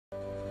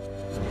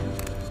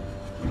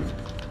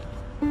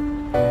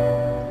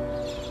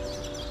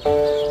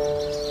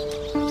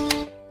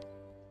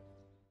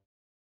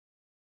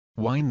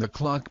Wind the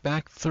clock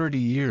back 30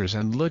 years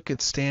and look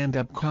at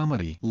stand-up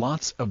comedy.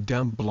 Lots of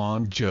dumb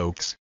blonde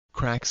jokes,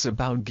 cracks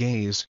about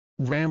gays,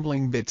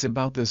 rambling bits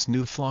about this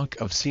new Flock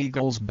of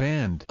Seagulls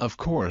band. Of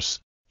course,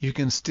 you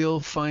can still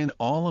find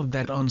all of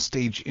that on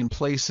stage in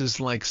places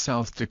like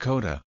South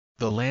Dakota,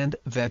 the land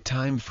that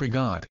time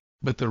forgot,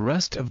 but the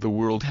rest of the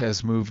world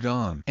has moved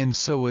on. And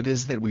so it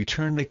is that we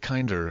turn a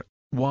kinder,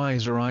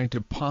 wiser eye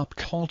to pop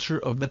culture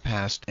of the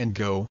past and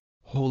go,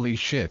 holy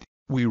shit,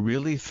 we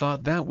really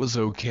thought that was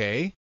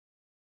okay?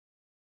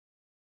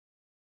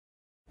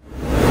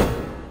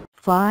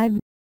 5.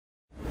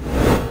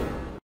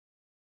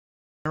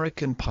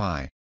 American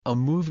Pie, a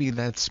movie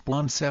that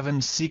spawned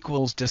 7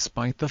 sequels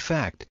despite the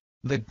fact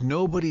that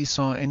nobody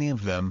saw any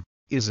of them,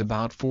 is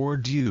about 4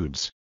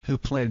 dudes who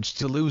pledge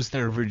to lose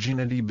their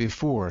virginity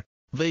before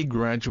they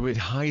graduate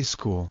high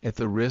school. At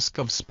the risk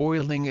of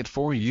spoiling it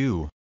for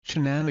you,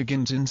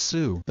 shenanigans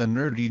ensue. The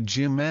nerdy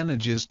Jim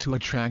manages to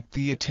attract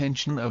the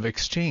attention of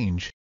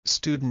exchange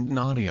student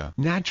Nadia.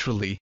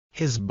 Naturally,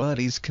 his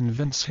buddies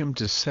convince him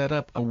to set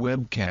up a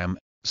webcam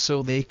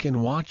so they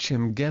can watch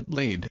him get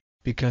laid,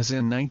 because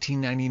in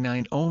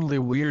 1999 only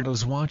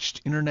weirdos watched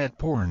internet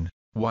porn,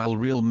 while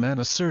real men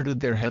asserted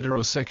their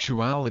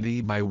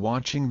heterosexuality by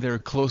watching their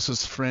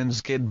closest friends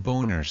get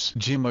boners.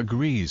 Jim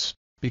agrees,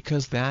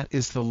 because that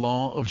is the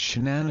law of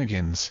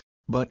shenanigans,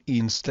 but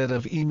instead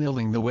of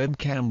emailing the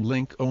webcam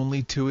link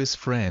only to his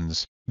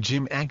friends,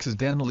 Jim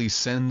accidentally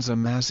sends a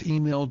mass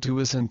email to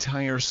his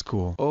entire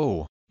school.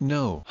 Oh,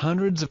 no.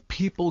 Hundreds of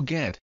people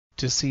get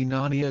to see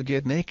Nadia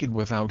get naked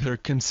without her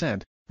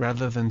consent,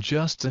 rather than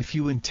just a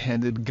few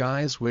intended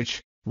guys,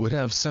 which would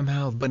have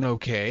somehow been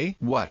okay.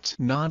 What?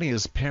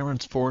 Nadia's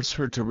parents force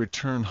her to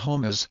return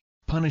home as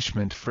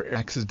punishment for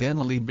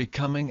accidentally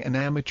becoming an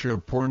amateur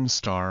porn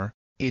star.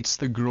 It's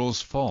the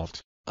girl's fault,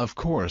 of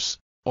course,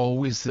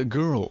 always the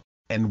girl.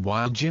 And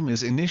while Jim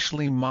is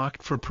initially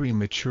mocked for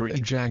premature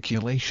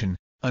ejaculation,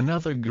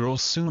 another girl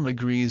soon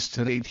agrees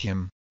to date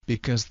him,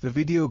 because the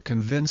video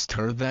convinced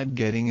her that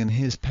getting in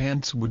his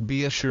pants would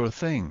be a sure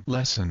thing.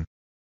 Lesson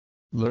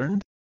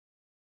learned?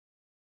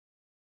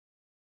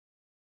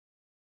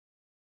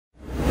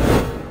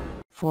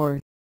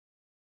 4.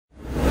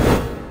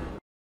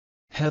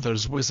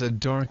 Heathers was a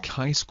dark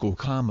high school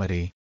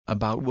comedy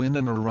about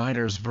Winona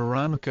Ryder's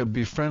Veronica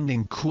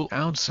befriending cool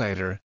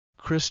outsider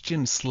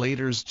Christian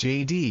Slater's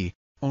JD,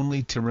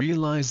 only to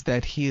realize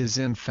that he is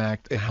in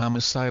fact a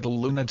homicidal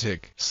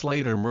lunatic.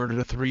 Slater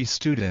murdered 3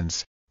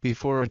 students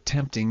before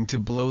attempting to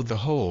blow the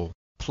whole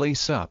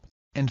place up,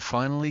 and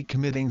finally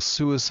committing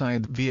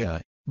suicide via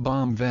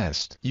bomb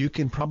vest. You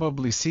can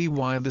probably see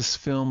why this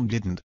film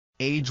didn't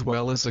age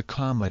well as a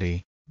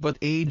comedy, but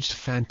aged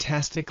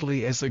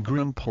fantastically as a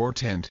grim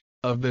portent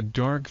of the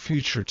dark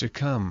future to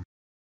come.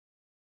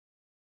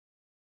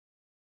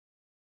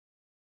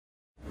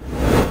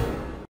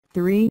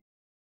 3.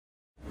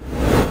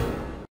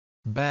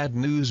 Bad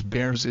News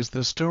Bears is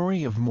the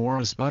story of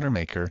Morris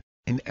Buttermaker,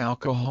 an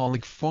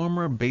alcoholic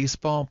former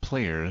baseball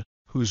player,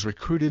 who's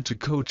recruited to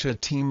coach a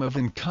team of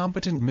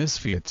incompetent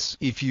misfits.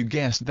 If you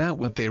guessed that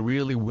what they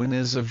really win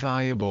is a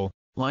valuable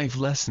life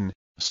lesson,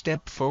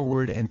 step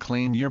forward and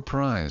claim your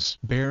prize.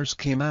 Bears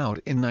came out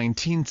in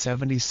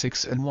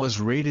 1976 and was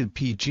rated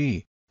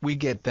PG. We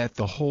get that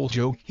the whole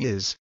joke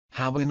is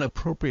how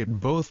inappropriate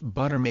both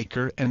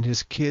Buttermaker and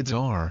his kids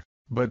are,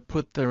 but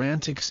put their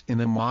antics in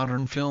a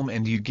modern film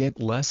and you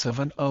get less of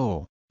an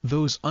 "oh,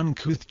 those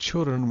uncouth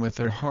children with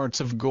their hearts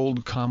of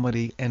gold"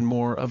 comedy and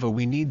more of a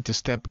 "we need to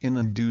step in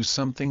and do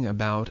something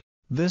about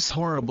this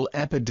horrible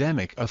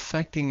epidemic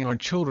affecting our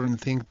children"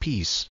 think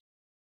piece.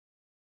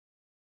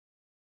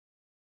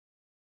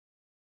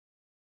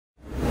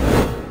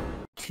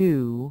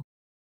 2.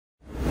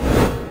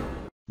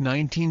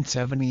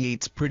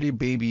 1978's Pretty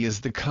Baby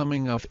is the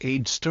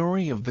coming-of-age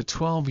story of the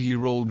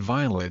 12-year-old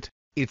Violet.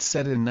 It's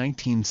set in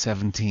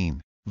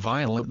 1917.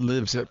 Violet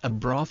lives at a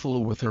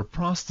brothel with her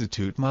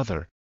prostitute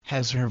mother,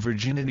 has her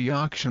virginity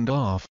auctioned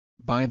off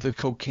by the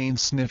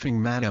cocaine-sniffing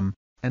madam,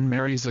 and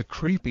marries a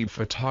creepy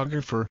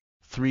photographer,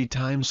 3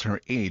 times her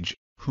age,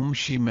 whom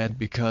she met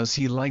because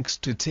he likes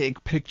to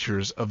take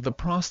pictures of the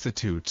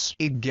prostitutes.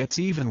 It gets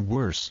even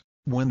worse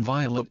when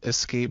Violet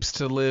escapes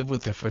to live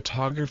with the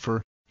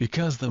photographer,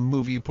 because the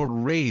movie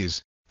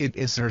portrays it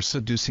as her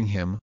seducing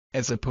him,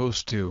 as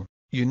opposed to,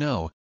 you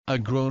know, a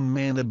grown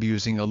man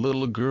abusing a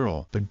little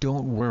girl. But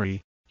don't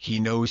worry, he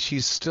knows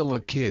she's still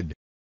a kid.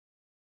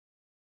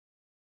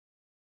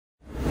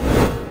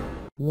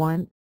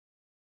 1.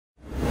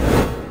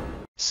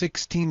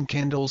 16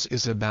 Candles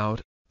is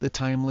about the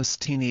timeless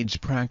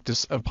teenage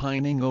practice of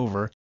pining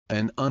over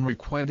an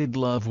unrequited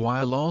love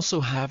while also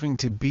having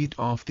to beat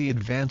off the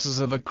advances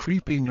of a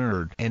creepy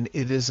nerd. And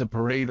it is a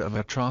parade of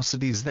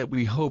atrocities that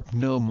we hope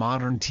no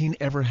modern teen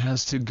ever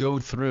has to go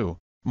through.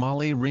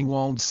 Molly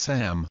Ringwald's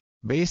Sam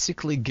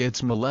basically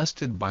gets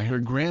molested by her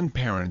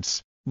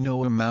grandparents.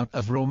 No amount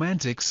of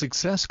romantic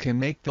success can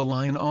make the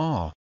line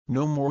 "aw,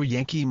 no more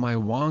Yankee my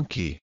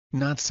wonky"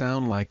 not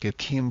sound like it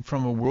came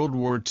from a World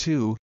War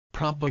II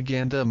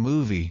propaganda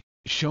movie,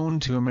 shown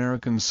to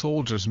American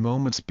soldiers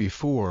moments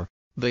before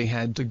they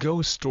had to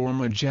go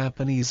storm a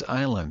Japanese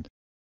island.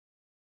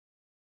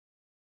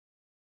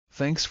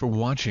 Thanks for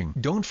watching.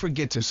 Don't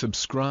forget to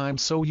subscribe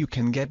so you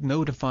can get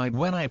notified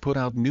when I put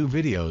out new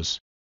videos.